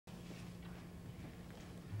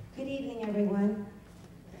Good evening, everyone.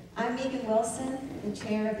 I'm Meegan the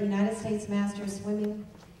chair of the United States Masters Swimming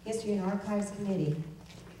History and Archives Committee.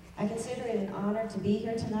 I consider it an honor to be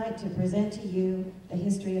here tonight to present to you the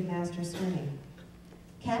history of Masters swimming.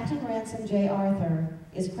 Captain Ransom J. Arthur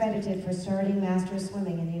is credited for starting Masters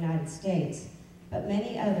swimming in the United States, but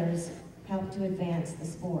many others helped to advance the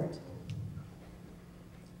sport.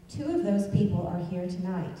 Two of those people are here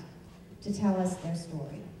tonight to tell us their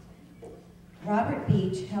story. Robert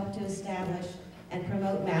Beach helped to establish and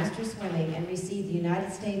promote Masters swimming and received the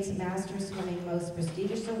United States Masters Swimming most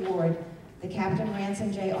prestigious award, the Captain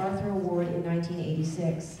Ransom J. Arthur Award in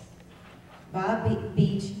 1986. Bob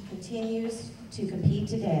Beach continues to compete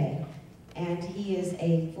today, and he is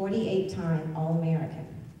a 48-time All-American.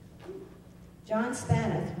 John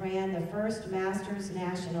Spannuth ran the first Masters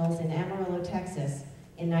Nationals in Amarillo, Texas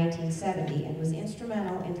in 1970 and was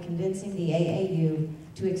instrumental in convincing the AAU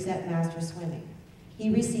to accept Masters swimming.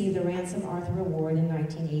 He received the Ransom Arthur Award in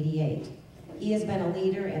 1988. He has been a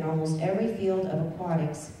leader in almost every field of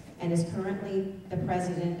aquatics and is currently the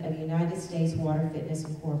president of United States Water Fitness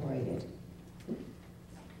Incorporated.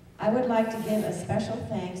 I would like to give a special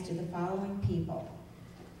thanks to the following people: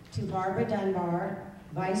 to Barbara Dunbar,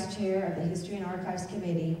 Vice Chair of the History and Archives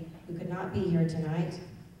Committee, who could not be here tonight,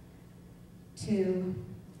 to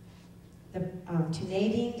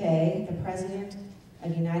Nadine Day, the President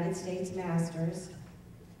of United States Masters,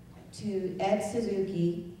 to Ed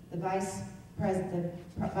Suzuki, the Vice President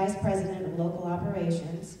of Local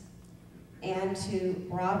Operations, and to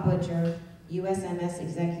Rob Butcher, USMS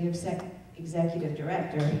Executive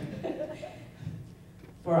Director,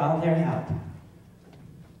 for all their help.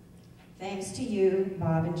 Thanks to you,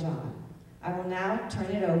 Bob and John. I will now turn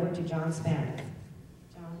it over to John Spannuth.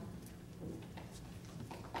 John?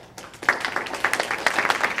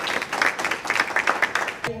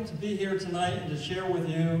 To be here tonight and to share with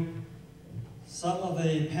you some of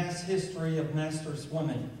the past history of Masters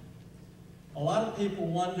swimming. A lot of people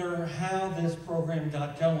wonder how this program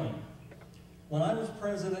got going. When I was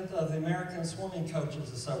president of the American Swimming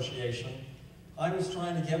Coaches Association, I was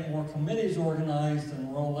trying to get more committees organized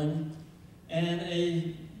and rolling, and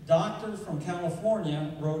a doctor from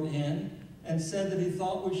California wrote in and said that he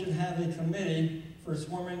thought we should have a committee for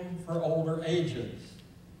swimming for older ages.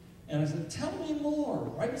 And I said, tell me more,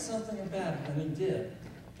 write something about it, and he did.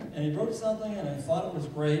 And he wrote something, and I thought it was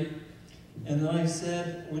great, and then I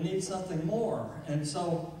said, we need something more. And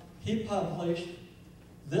so he published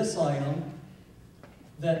this item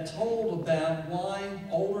that told about why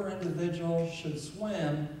older individuals should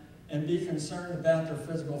swim and be concerned about their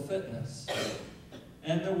physical fitness.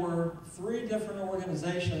 And there were 3 different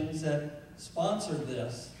organizations that sponsored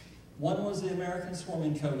this. One was the American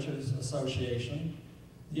Swimming Coaches Association.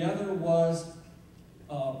 The other was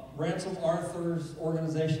Ransom Arthur's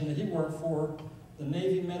organization that he worked for, the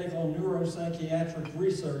Navy Medical Neuropsychiatric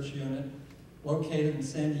Research Unit, located in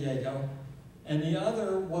San Diego. And the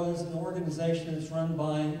other was an organization that's run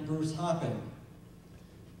by Bruce Hopping.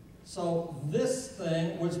 So this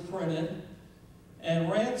thing was printed, and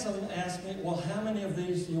Ransom asked me, well, how many of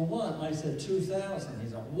these do you want? And I said, 2,000. He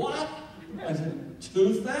said, what? I said,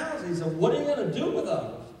 2,000? He said, what are you going to do with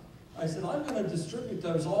those? I said, I'm going to distribute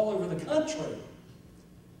those all over the country.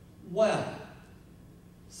 Well,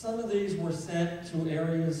 some of these were sent to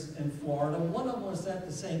areas in Florida. One of them was sent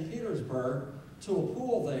to St. Petersburg, to a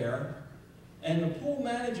pool there. And the pool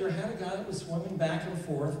manager had a guy that was swimming back and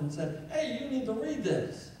forth and said, hey, you need to read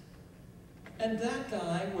this. And that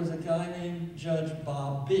guy was a guy named Judge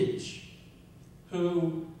Bob Beach,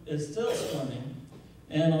 who is still swimming,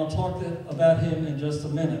 and I'll talk about him in just a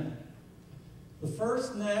minute. The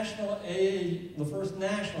first national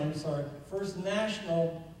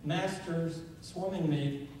Masters swimming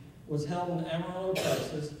meet was held in Amarillo,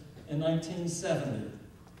 Texas in 1970.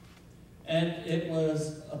 And it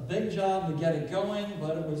was a big job to get it going,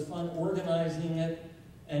 but it was fun organizing it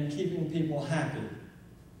and keeping people happy.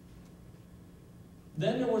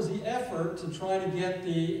 Then there was the effort to try to get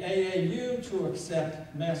the AAU to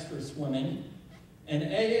accept Masters swimming. And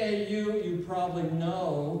AAU, you probably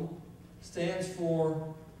know, stands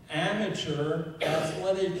for Amateur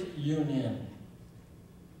Athletic Union.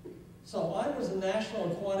 So I was a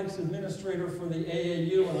National Aquatics Administrator for the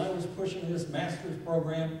AAU, and I was pushing this Masters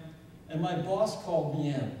program. And my boss called me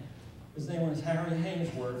in. His name was Harry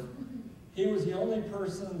Hainsworth. He was the only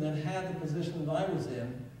person that had the position that I was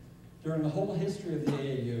in during the whole history of the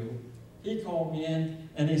AAU. He called me in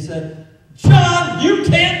and he said, John, you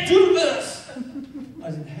can't do this.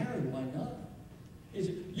 I said, Harry, why not? He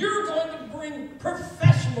said, you're going to bring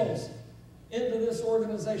professionals into this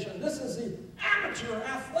organization. This is the Amateur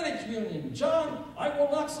Athletic Union. John, I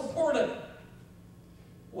will not support it.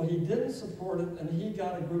 Well, he didn't support it, and he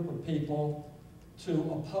got a group of people to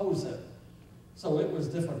oppose it. So it was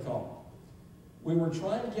difficult. We were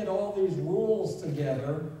trying to get all these rules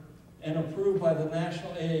together and approved by the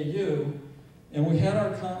National AAU, and we had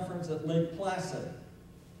our conference at Lake Placid.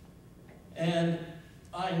 And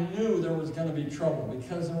I knew there was going to be trouble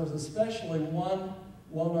because there was especially one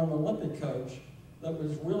well-known Olympic coach that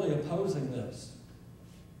was really opposing this.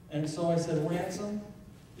 And so I said, Ransom,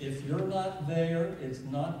 if you're not there, it's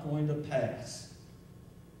not going to pass.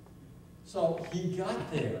 So he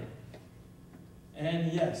got there.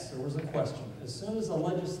 And yes, there was a question. As soon as the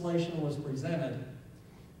legislation was presented,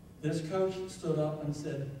 this coach stood up and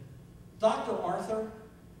said, Dr. Arthur,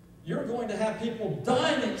 you're going to have people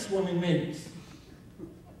dying at swimming meets.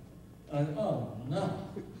 I thought, oh, no.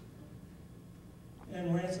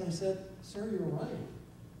 And Ransom said, sir, you're right.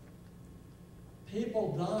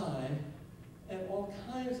 People die at all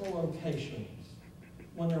kinds of locations.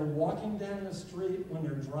 When they're walking down the street, when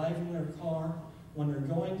they're driving their car, when they're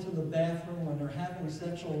going to the bathroom, when they're having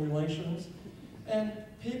sexual relations. And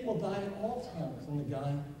people die at all times. And the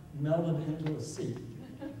guy melted into a seat.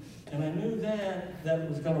 And I knew then that it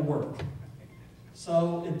was going to work.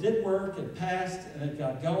 So it did work, it passed, and it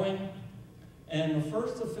got going. And the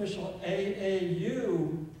first official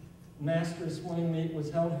AAU Masters Swimming Meet was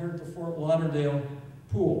held here at the Fort Lauderdale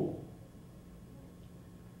pool.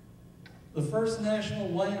 The first National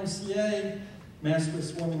YMCA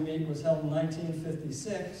Masters Swimming Meet was held in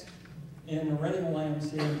 1956 in the Reading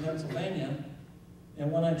YMCA in Pennsylvania. And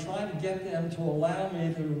when I tried to get them to allow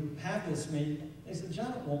me to have this meet, they said,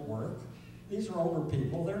 John, it won't work. These are older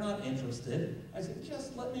people. They're not interested. I said,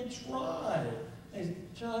 just let me try. They said,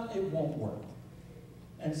 John, it won't work.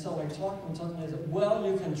 And so I talked to them, and they said, well,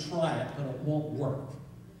 you can try it, but it won't work.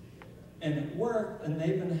 And it worked, and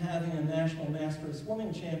they've been having a National Masters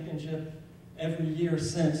Swimming Championship every year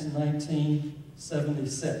since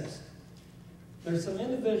 1976. There's some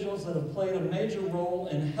individuals that have played a major role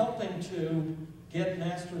in helping to get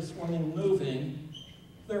Masters Swimming moving.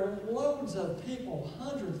 There are loads of people,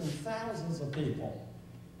 hundreds and thousands of people,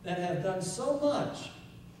 that have done so much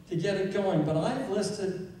to get it going. But I've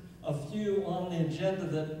listed a few on the agenda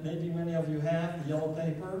that maybe many of you have, the yellow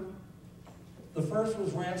paper. The first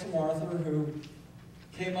was Ransom Arthur, who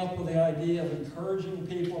came up with the idea of encouraging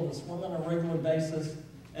people to swim on a regular basis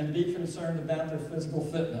and be concerned about their physical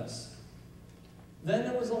fitness. Then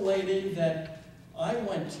there was a lady that I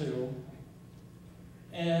went to,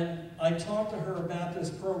 and I talked to her about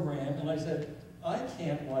this program, and I said, I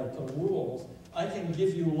can't write the rules. I can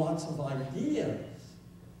give you lots of ideas.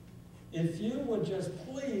 If you would just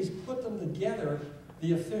please put them together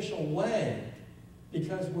the official way,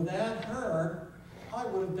 because without her, I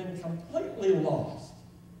would have been completely lost.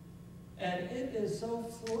 And it is so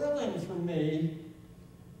thrilling for me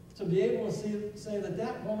to be able to say that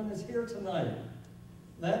that woman is here tonight.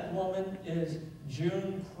 That woman is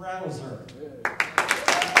June Krauser.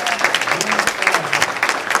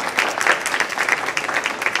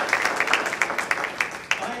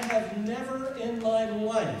 I have never in my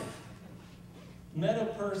life met a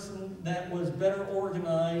person that was better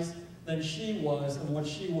organized than she was and what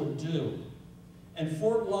she would do. And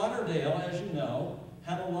Fort Lauderdale, as you know,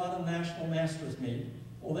 had a lot of National Masters meet.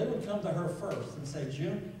 Well, they would come to her first and say,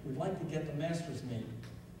 June, we'd like to get the Masters meet.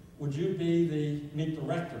 Would you be the meet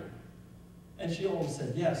director? And she always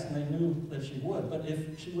said yes, and they knew that she would. But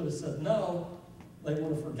if she would have said no, they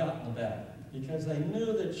would have forgotten about it, because they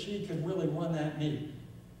knew that she could really run that meet.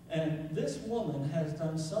 And this woman has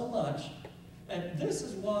done so much. And this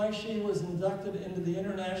is why she was inducted into the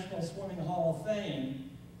International Swimming Hall of Fame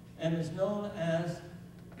and is known as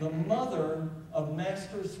the mother of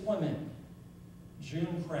master swimming,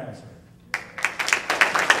 June Krauser.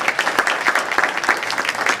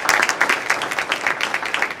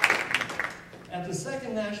 At the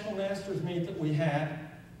second National Masters meet that we had,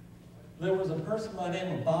 there was a person by the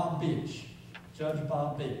name of Bob Beach, Judge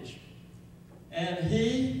Bob Beach. And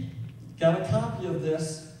he got a copy of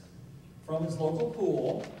this from his local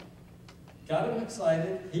pool, got him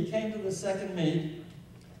excited. He came to the second meet.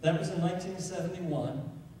 That was in 1971.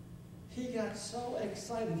 He got so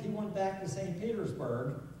excited, he went back to St.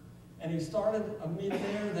 Petersburg, and he started a meet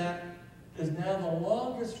there that is now the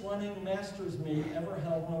longest running Masters meet ever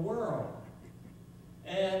held in the world.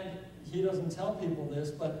 And he doesn't tell people this,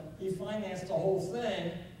 but he financed the whole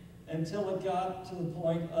thing until it got to the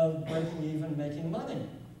point of breaking even, making money.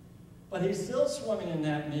 But he's still swimming in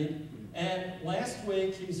that meet. And last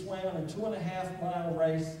week, he swam in a 2.5-mile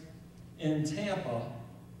race in Tampa.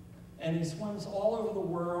 and he swims all over the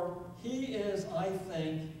world. He is, I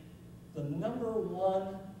think, the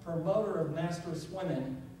 #1 promoter of master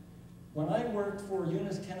swimming. When I worked for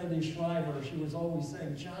Eunice Kennedy Shriver, she was always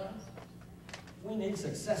saying, John, we need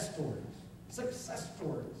success stories. Success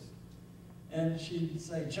stories. And she'd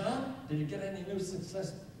say, John, did you get any new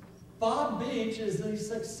success? Bob Beach is the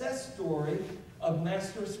success story of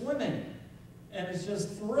master swimming. And it's just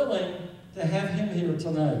thrilling to have him here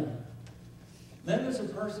tonight. Then there's a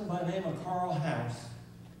person by the name of Carl House,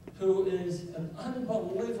 who is an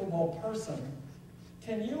unbelievable person.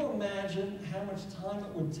 Can you imagine how much time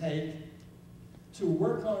it would take to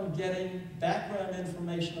work on getting background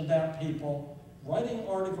information about people, writing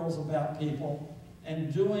articles about people,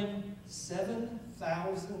 and doing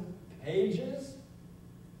 7,000 pages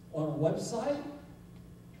on a website?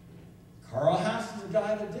 Carl House is the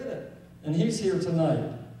guy that did it, and he's here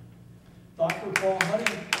tonight. Dr. Paul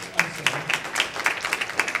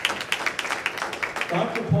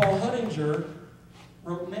Huttinger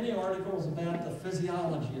wrote many articles about the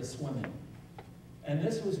physiology of swimming. And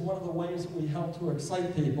this was one of the ways that we helped to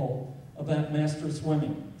excite people about master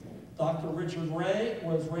swimming. Dr. Richard Ray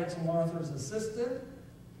was Ransom Arthur's assistant,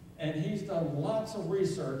 and he's done lots of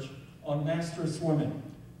research on master swimming.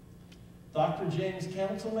 Dr. James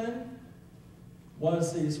Councilman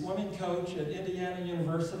was the swimming coach at Indiana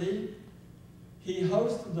University. He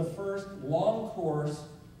hosted the first long course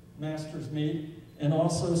masters meet and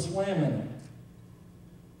also swam in it.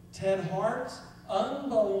 Ted Hart,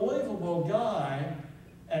 unbelievable guy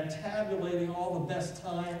at tabulating all the best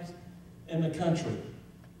times in the country.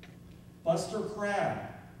 Buster Crabbe,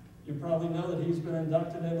 you probably know that he's been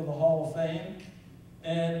inducted into the Hall of Fame,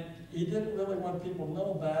 and he didn't really want people to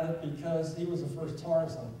know about it because he was the first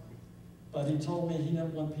Tarzan, but he told me he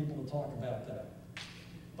didn't want people to talk about that.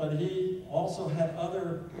 But he also had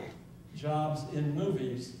other jobs in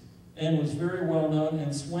movies and was very well known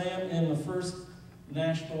and swam in the first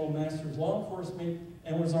National Masters Long Course meet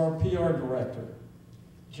and was our PR director.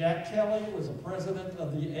 Jack Kelly was the president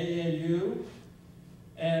of the AAU,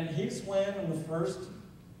 and he swam in the first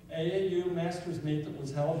AAU Masters meet that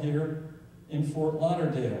was held here in Fort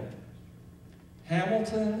Lauderdale.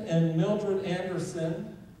 Hamilton and Mildred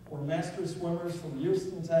Anderson were master swimmers from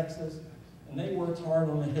Houston, Texas, and they worked hard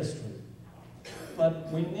on the history. But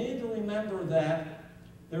we need to remember that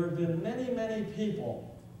there have been many, many people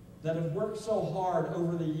that have worked so hard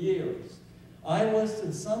over the years. I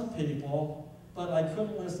listed some people, but I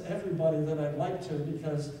couldn't list everybody that I'd like to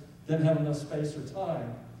because I didn't have enough space or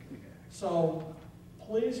time. So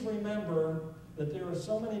please remember that there are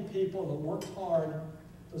so many people that worked hard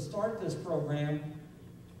to start this program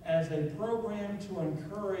as a program to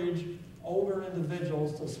encourage older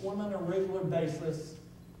individuals to swim on a regular basis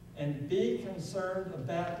and be concerned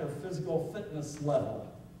about their physical fitness level.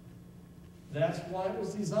 That's why it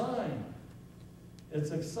was designed.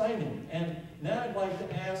 It's exciting. And now I'd like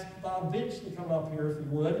to ask Bob Beach to come up here, if he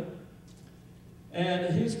would.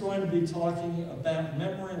 And he's going to be talking about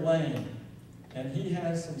memory lane. And he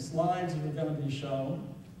has some slides that are going to be shown.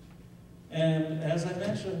 And as I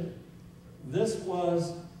mentioned, this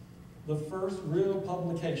was the first real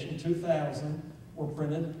publication, 2000, were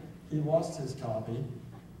printed. He lost his copy,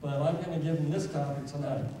 but I'm going to give him this copy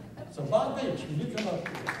tonight. So Bob Beach, will you come up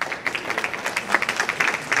here?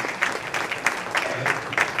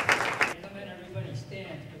 Everybody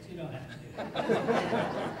stands, but you don't have to do that.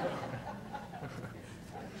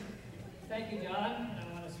 Thank you, John.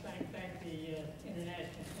 I want to thank the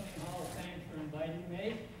International Swimming Hall of Fame for inviting me.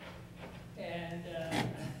 And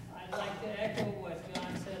I'd like to echo what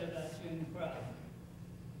John said about June Crow.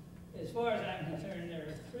 As far as I'm concerned, there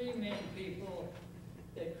are three main people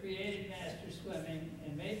that created master swimming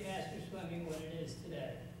and made master swimming what it is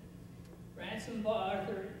today. Ransom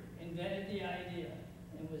Arthur invented the idea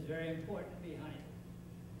and was very important behind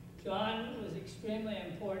it. John was extremely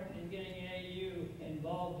important in getting AAU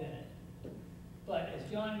involved in it. But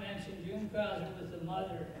as John mentioned, June Krause was the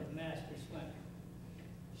mother of master swimming.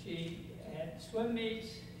 She had swim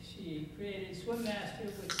meets. She created Swim Master,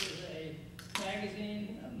 which was a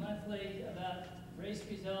magazine, monthly, about race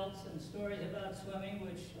results and stories about swimming,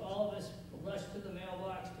 which all of us rushed to the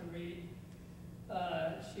mailbox to read.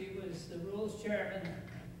 She was the rules chairman.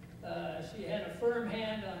 She had a firm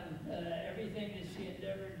hand on everything that she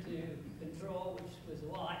endeavored to control, which was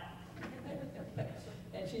a lot.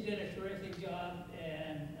 And she did a terrific job,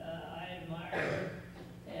 and I admire her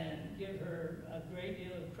and give her a great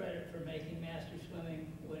deal of credit for making master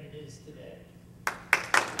swimming what it is today.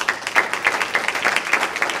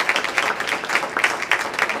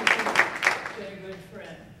 She's been a good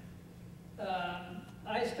friend.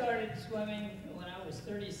 I started swimming when I was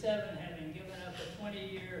 37,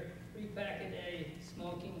 whack-a-day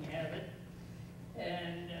smoking habit,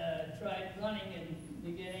 and tried running in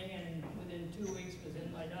the beginning, and within 2 weeks was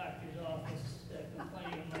in my doctor's office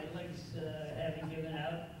complaining of my legs having given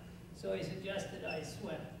out. So he suggested I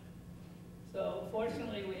swim. So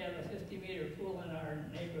fortunately we have a 50-meter pool in our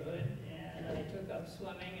neighborhood, and I took up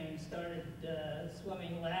swimming and started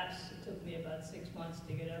swimming laps. It took me about 6 months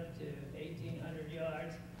to get up to 1,800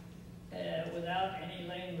 yards without any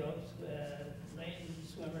lane ropes. Lane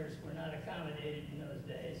swimmers were not accommodated in those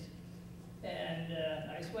days. And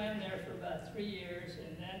I swam there for about 3 years,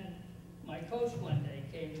 and then my coach one day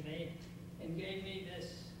came to me and gave me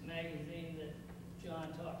this magazine that John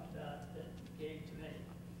talked about that he gave to me.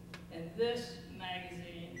 And this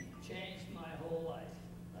magazine changed my whole life.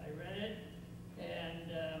 I read it,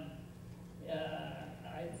 and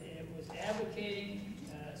it was advocating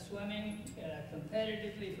swimming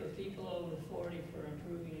competitively for people over 40 for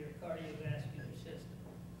improving your cardiovascular system.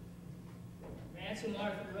 Ransom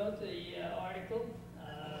Arthur wrote the article.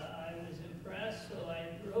 I was impressed, so I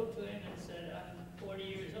wrote to him and said, I'm 40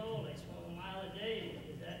 years old, I swim a mile a day,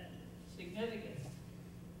 is that significant?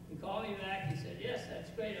 He called me back, he said, yes, that's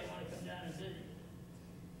great, I want to come down and visit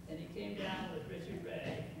you. And he came down with Richard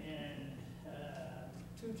Ray, and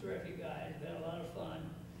two terrific guys, we had a lot of fun,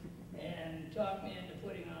 and talked me into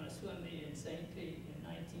putting on a swim meet in St. Pete in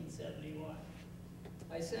 1971.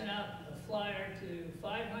 I sent out a flyer to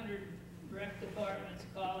 500 rec departments,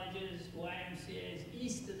 colleges, YMCAs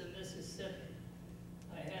east of the Mississippi.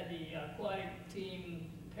 I had the aquatic team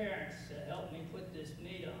parents help me put this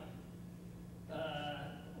meet on.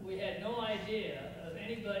 We had no idea of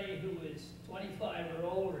anybody who was 25 or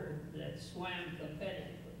older that swam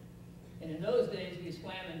competitively. And in those days, we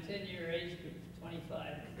swam in 10-year age groups,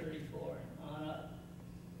 25 to 34 and on up.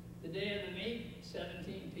 The day of the meet,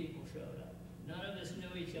 17 people showed up. None of us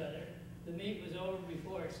knew each other. The meet was over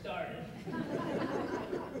before it started.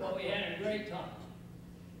 But we had a great time.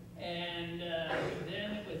 And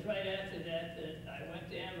then it was right after that that I went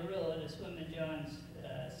to Amarillo to swim in John's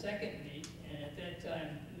second meet, and at that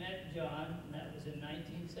time met John, and that was in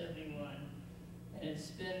 1971. And it's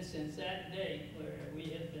been since that date where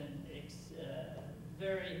we have been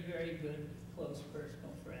very, very good, close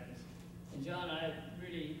personal friends. And John, I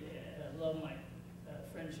really love my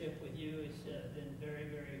friendship with you. It's been very,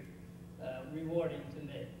 very rewarding to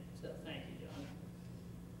me. So thank you,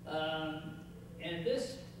 John. And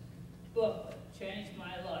this book changed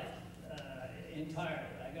my life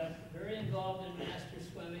entirely. I got very involved in master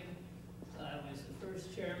swimming. I was the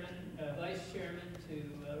first chairman, vice chairman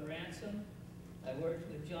to Ransom. I worked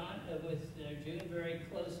with June very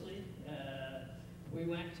closely. We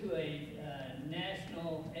went to a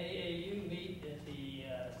national AAU meet at the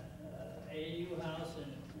AAU house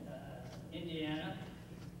in Indiana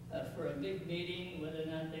for a big meeting, whether or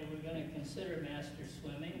not they were going to consider master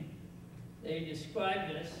swimming. They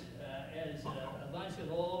described us as a bunch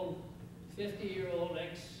of old 50-year-old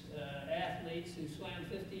ex-athletes who swam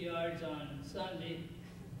 50 yards on Sunday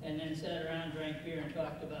and then sat around, drank beer, and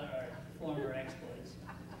talked about our former exploits.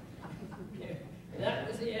 That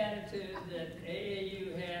was the attitude that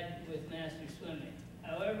AAU had with master swimming.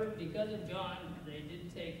 However, because of John, they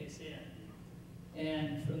did take us in.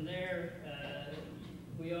 And from there,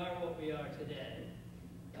 we are what we are today.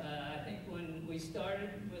 I think when we started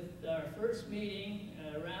with our first meeting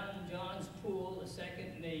around John's pool, the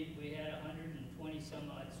second meet, we had 120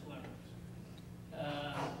 some odd swimmers.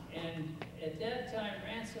 And at that time,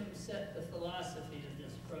 Ransom set the philosophy of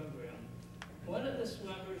this program. One of the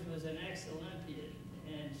swimmers was an ex-Olympian,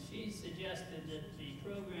 and she suggested that the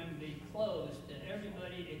program be closed to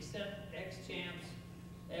everybody except ex-champs,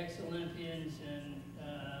 ex-Olympians, and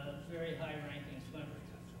very high-ranking swimmers.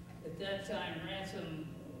 At that time, Ransom,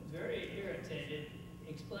 very irritated,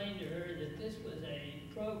 explained to her that this was a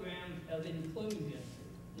program of inclusion,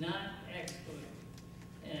 not exclusion.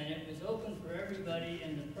 And it was open for everybody,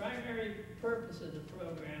 and the primary purpose of the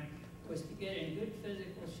program was to get in good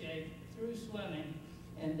physical shape through swimming,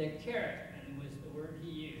 and the carrot, and was the word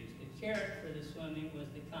he used, the carrot for the swimming was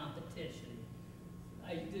the competition.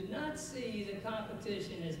 I did not see the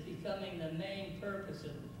competition as becoming the main purpose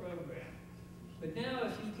of the program. But now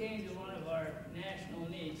if you came to one of our national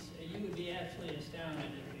meets, you would be absolutely astounded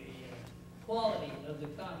at the quality of the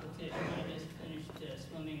competition. I just finished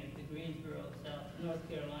swimming at the Greensboro, North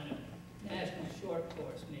Carolina National Short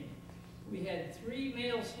Course meet. We had 3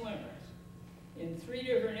 male swimmers in 3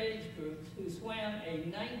 different age groups who swam a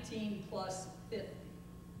 19 plus 50.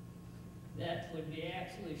 That would be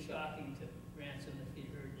absolutely shocking to Ransom if he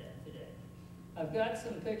heard that today. I've got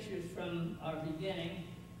some pictures from our beginning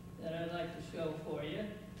that I'd like to show for you.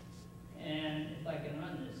 And if I can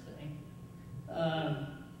run this thing.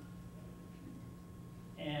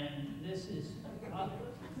 And this is,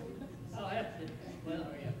 I'll have to, well,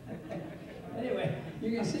 anyway,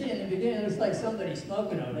 you can see in the beginning, it looks like somebody's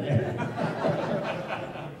smoking over there.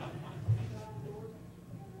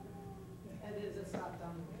 That is a stop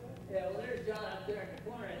down. Yeah, well, there's John up there in the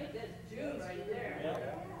corner. I think that's June right there. Yeah.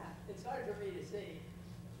 It's hard for me to see.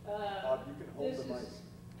 You can hold the mic.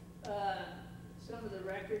 Some of the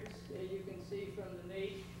records you can see from the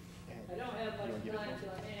meet. I don't have much time, so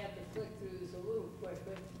I may have to flick through this a little quick,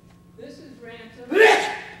 but this is Ransom.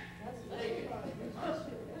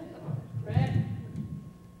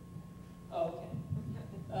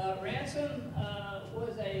 Ransom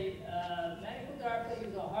was a medical doctor. He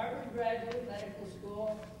was a Harvard graduate, medical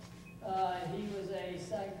school. He was a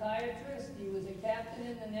psychiatrist. He was a captain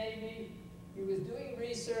in the Navy. He was doing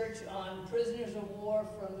research on prisoners of war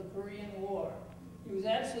from the Korean War. He was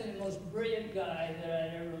absolutely the most brilliant guy that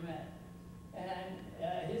I'd ever met. And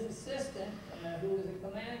his assistant, who was a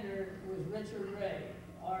commander, was Richard Ray,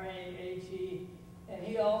 R-A-H-E, and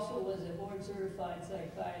he also was a board-certified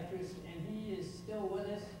psychiatrist, and he is still with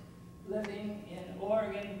us, living in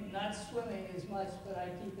Oregon, not swimming as much, but I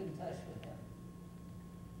keep in touch with him.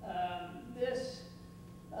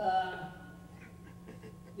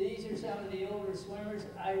 These are some of the older swimmers.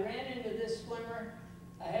 I ran into this swimmer.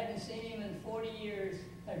 I hadn't seen him in 40 years.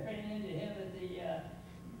 I ran into him at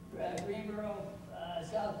the Greenboro,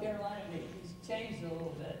 South Carolina meet. He's changed a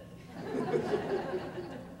little bit.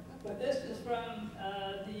 But this is from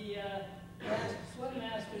the swim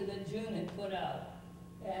master that June had put out,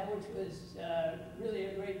 which was really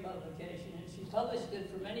a great publication. And she published it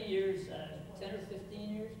for many years, 10 or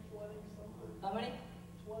 15 years. 20 something. How many?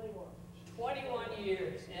 21. 21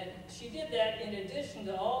 years. And she did that in addition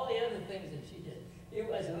to all the other things that she did. It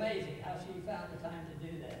was amazing how she found the time to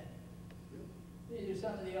do that. These are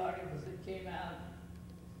some of the articles that came out.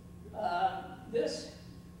 This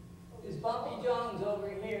is Bumpy Jones over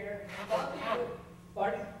here. Bumpy,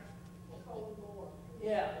 pardon?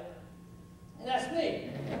 Yeah. And that's me.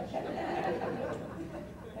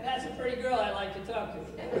 And that's a pretty girl I like to talk to.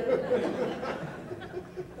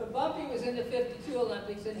 But Bumpy was in the 52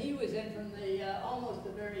 Olympics, and he was in from the almost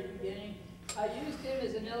the very beginning. I used him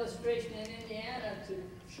as an illustration in Indiana to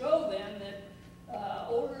show them that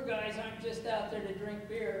older guys aren't just out there to drink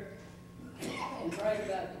beer and brag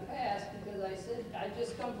about the past, because I said, I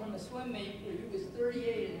just come from a swim meet where he was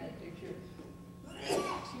 38 in that picture.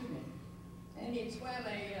 Excuse me. And he'd swam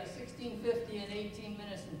a 1650 in 18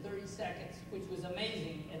 minutes and 30 seconds, which was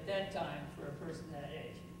amazing at that time for a person that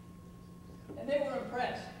age. And they were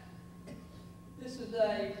impressed. This is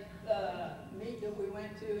a meet that we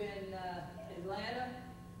went to in Atlanta.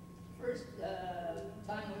 First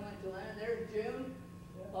time we went to Atlanta. There's June,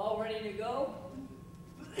 all ready to go.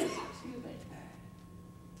 Excuse me.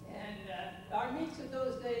 And our meets of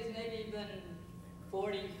those days maybe been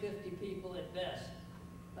 40, 50 people at best.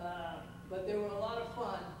 But they were a lot of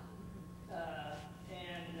fun.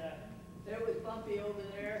 There was Bumpy over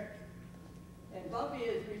there. And Bumpy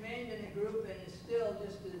has remained in the group and is still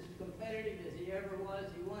just as competitive as he ever was.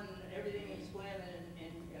 He won everything he swam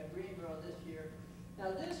in Greenboro this year.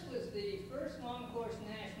 Now this was the first long course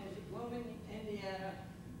nationals at Blooming, Indiana.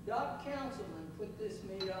 Doc Councilman put this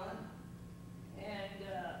meet on. And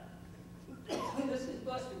this is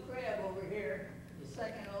Buster Crab over here, the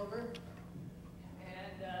second over.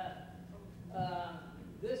 And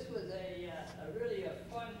this was a really a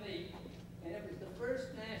fun meet. And it was the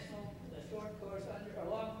first national short course or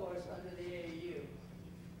long course under the AAU.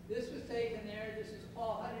 This was taken there. This is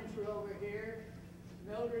Paul Huntinger over here.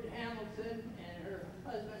 Mildred Hamilton and her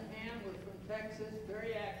husband Ham was from Texas,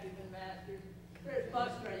 very active in Masters. There's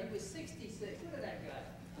Buster. He was 66. Look at that guy.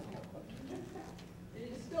 He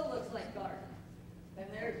still looks like Carter. And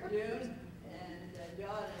there's June and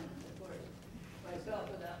John and, of course, myself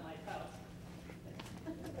without my pouch.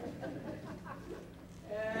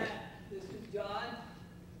 This is John.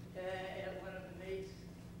 At one of the meets,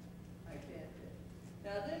 I can't say.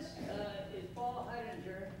 Now this is Paul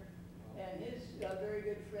Heidinger and his very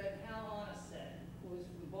good friend Hal Onset, who was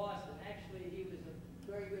from Boston. Actually, he was a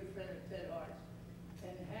very good friend of Ted Hart's.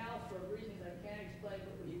 And Hal, for reasons I can't explain,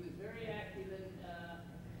 but he was very active in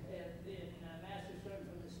Master Swim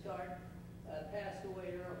from the start, passed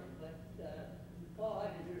away early. But Paul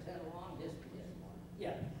Heidinger's had a long history.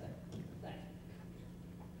 Yeah, thanks.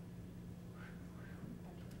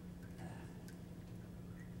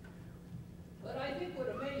 But I think what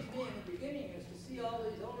amazed me in the beginning is to see all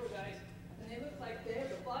these older guys, and they look like they have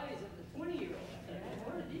the bodies of the 20-year-olds.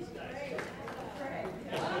 What are these guys?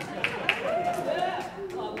 Yeah.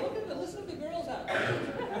 Listen to the girls out there.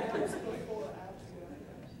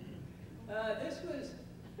 This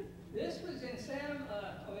was in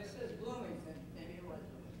it says Bloomington, maybe it was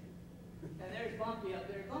Bloomington. And there's Bumpy up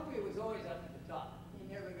there. Bumpy was always up at the top. He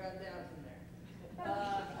never got down from there.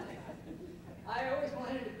 I always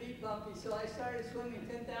wanted to beat Bumpy, so I started swimming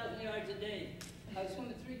 10,000 yards a day. I was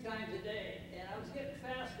swimming 3 times a day, and I was getting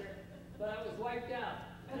faster, but I was wiped out,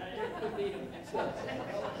 and I never could beat him.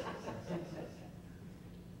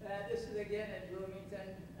 This is again at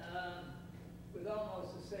Bloomington, with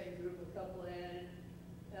almost the same group, a couple added.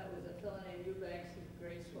 That was a fellow named Eubanks, a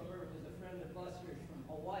great swimmer, who was a friend of Buster's from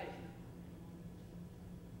Hawaii.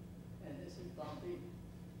 And this is Bumpy.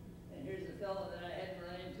 And here's a fellow that I hadn't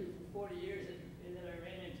run into for 40 years that I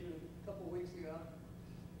ran into a couple weeks ago.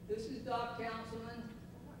 This is Doc Councilman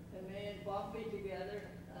and me and Bumpy together.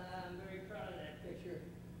 I'm very proud of that picture.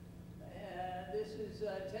 This is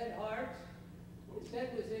Ted Hart.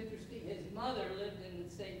 Ted was interesting. His mother lived in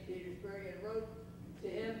St. Petersburg and wrote to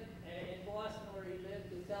him in Boston, where he lived,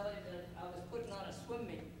 to tell him that I was putting on a swim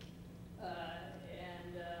meet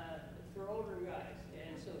for older guys.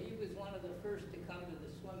 And so he was one of the first to come to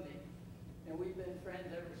the swim meet. And we've been friends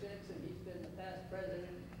ever since, and he's been the past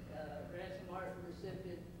president, Ransom Marshall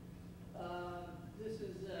recipient. This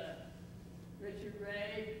is Richard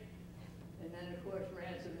Ray, and then of course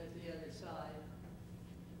Ransom at the other side.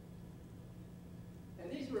 And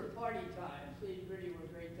these were party times. These really were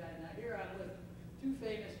great times. Now here I'm with 2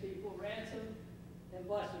 famous people, Ransom and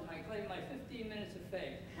Buster. I claim my 15 minutes of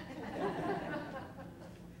fame.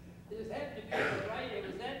 It just happened to be at the right, it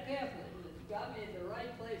was that pamphlet that got me at the right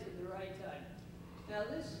place at the right time. Now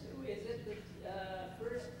this is at the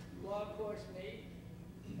first long course meet,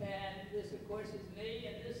 and this of course is me,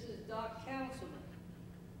 and this is Doc Councilman.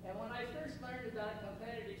 And when I first learned about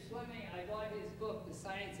competitive swimming, I bought his book, The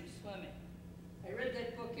Science of Swimming. I read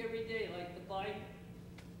that book every day like the Bible.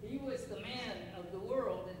 He was the man of the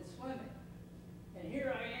world in swimming. And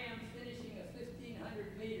here I am finishing a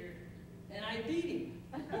 1,500 meter, and I beat him.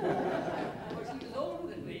 Of course, he was older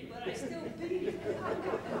than me, but I still beat him.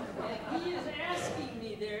 And he is asking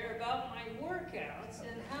me there about my workouts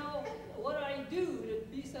and what I do to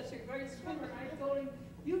be such a great swimmer. And I told him,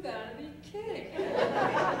 you gotta be kidding.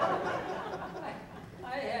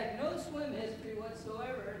 I had no swim history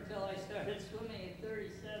whatsoever until I started swimming at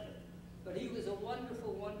 37. But he was a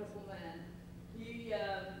wonderful, wonderful man. He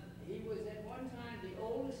was at one time the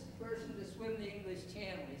oldest person to swim the English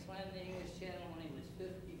Channel. He swam the English Channel when he was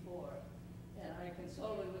 54. And I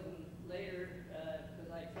consulted with him later because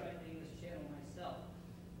I tried the English Channel myself.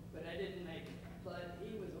 But I didn't make it. But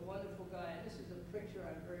he was a wonderful guy. And this is a picture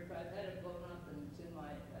I'm very proud of. I've had it blown up and it's in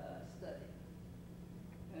my study.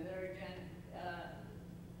 And there again,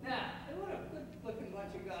 now, what a good-looking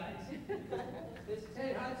bunch of guys. This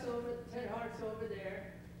Ted Hart's over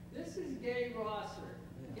there. This is Gay Rosser.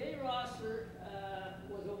 Gay Rosser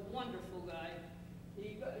was a wonderful guy.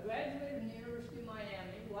 He graduated from the University of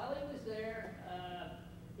Miami. While he was there,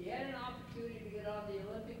 he had an opportunity to get on the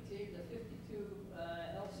Olympic team, the 52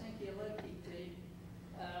 Helsinki Olympic team,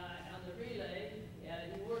 on the relay.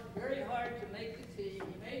 He worked very hard to make the team.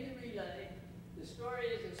 He made the relay. The story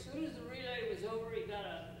is, as soon as the relay was over, he got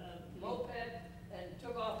a moped and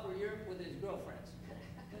took off for Europe with his girlfriends.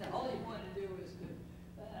 And all he wanted to do was to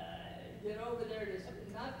get over there,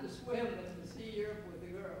 not to swim, but to see Europe with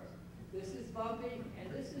the girls. This is Bumpy, and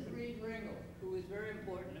this is Reed Ringel, who was very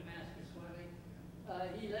important to master swimming.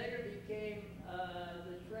 He later became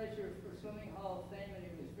the treasurer for Swimming Hall of Fame, and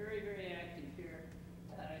he was very, very active here.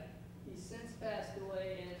 He's since passed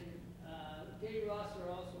away, and Gay Rosser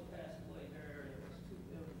also passed away very early.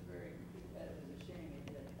 It was a shame he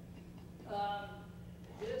did.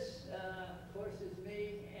 This, of course, is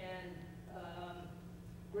me and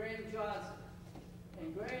Graham Johnson.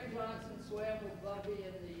 And Graham Johnson swam with Bumpy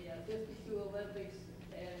in the 52 Olympics,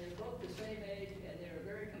 and they're both the same age, and they were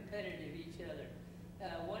very competitive each other.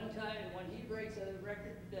 One time, when he breaks a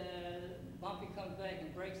record, Bumpy comes back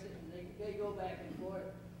and breaks it, and they go back and forth.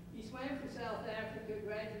 He swam for South Africa,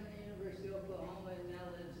 graduated from the University of Oklahoma, and now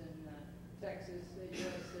lives in Texas, a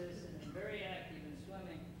U.S. citizen, and very active in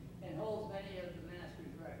swimming, and holds many of the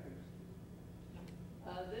Masters records.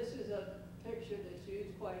 This is a picture that's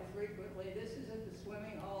used quite frequently. This is at the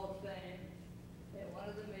Swimming Hall of Fame at one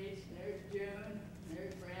of the meets. There's June,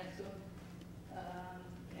 there's Ransom,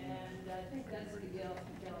 and I think that's the gal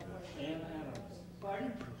from California. Ann Adams.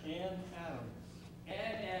 Pardon? Ann Adams.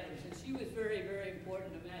 Ann Adams, and she was very, very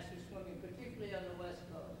important to master swimming, particularly on the West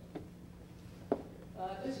Coast.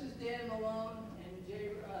 This is Dan Malone and Gay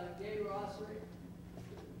Rosser.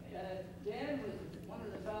 Dan was one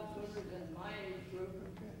of the top swimmers in my age group.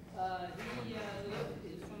 He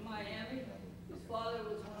is from Miami. His father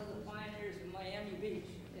was one of the pioneers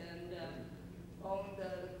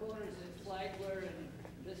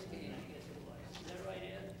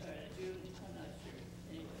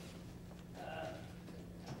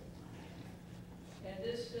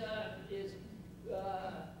is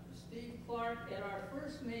Steve Clark at our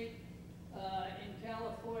first meet in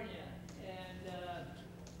California, and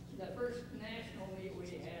the first national meet we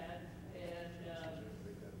had, and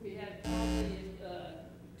we had probably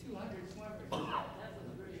 200 swimmers. That was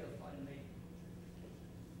really a fun meet.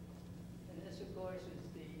 And this, of course, is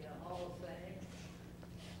the Hall of Fame.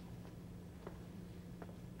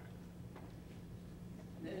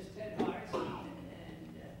 And there's Ted Hart and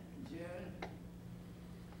June.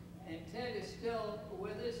 And Ted is still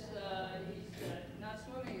with us. He's not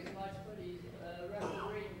swimming as much, but he's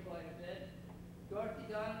refereeing quite a bit. Dorothy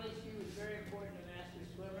Donnelly, she was very important to Master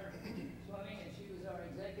Swimming, and she was our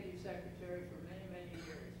executive secretary for many, many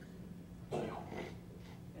years.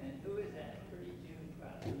 And who is that? Pretty June,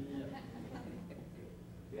 probably. Yeah.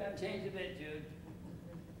 You haven't changed a bit, Jude.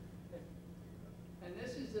 And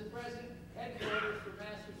this is the present headquarters for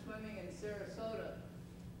Master Swimming in Sarasota.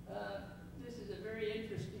 This is a very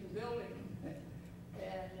interesting building,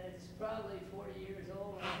 and it's probably 40 years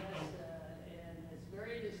old, and it's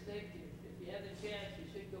very distinctive. If you have the chance, you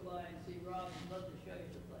should go by and see Rob. I'd love to show you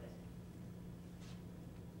the place.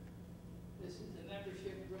 This is the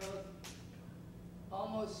membership growth.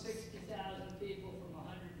 Almost 60,000 people from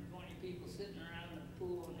 120 people sitting around the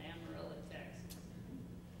pool in Amarillo, Texas.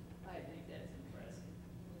 I think that's impressive.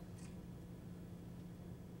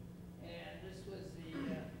 And this was the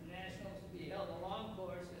Nationals to be held a long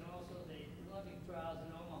course and also the Olympic trials in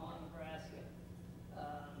Omaha, Nebraska,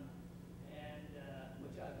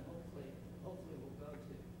 which I hopefully will go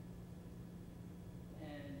to.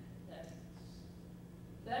 And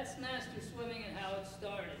that's Master Swimming and how it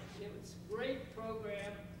started. It was a great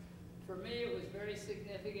program. For me, it was very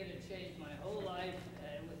significant. It changed my whole life,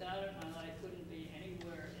 and without it, my life couldn't be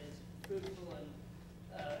anywhere as fruitful and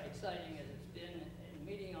exciting as it's been. And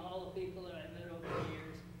meeting all the people that I've met over the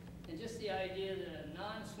years, and just the idea that a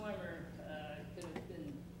non-swimmer could have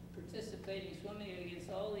been participating, swimming against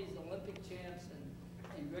all these Olympic champs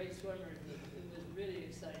and great swimmers, it was really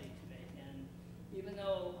exciting to me. And even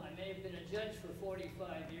though I may have been a judge for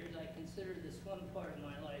 45 years, I consider the swim part of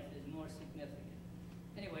my life as more significant.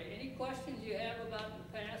 Anyway, any questions you have about the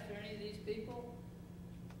past or any of these people?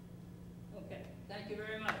 Okay, thank you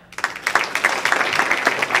very much.